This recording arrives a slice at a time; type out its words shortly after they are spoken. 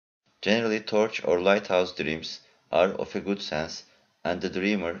Generally, torch or lighthouse dreams are of a good sense, and the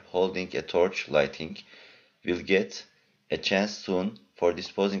dreamer holding a torch lighting will get a chance soon for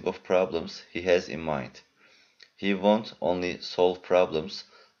disposing of problems he has in mind. He won't only solve problems,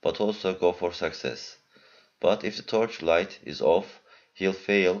 but also go for success. But if the torch light is off, he'll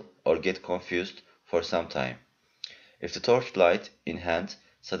fail or get confused for some time. If the torchlight in hand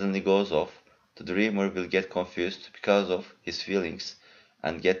suddenly goes off, the dreamer will get confused because of his feelings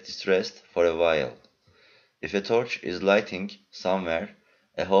and get distressed for a while. If a torch is lighting somewhere,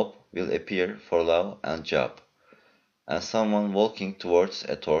 a hope will appear for love and job, and someone walking towards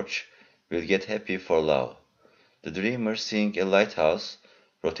a torch will get happy for love. The dreamer seeing a lighthouse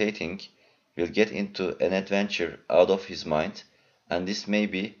rotating will get into an adventure out of his mind, and this may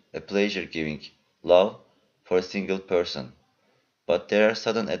be a pleasure-giving love for a single person. But there are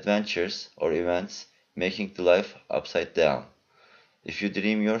sudden adventures or events making the life upside down. If you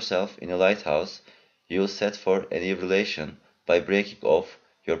dream yourself in a lighthouse, you will set for a new relation by breaking off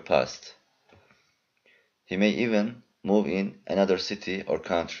your past. He may even move in another city or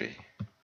country.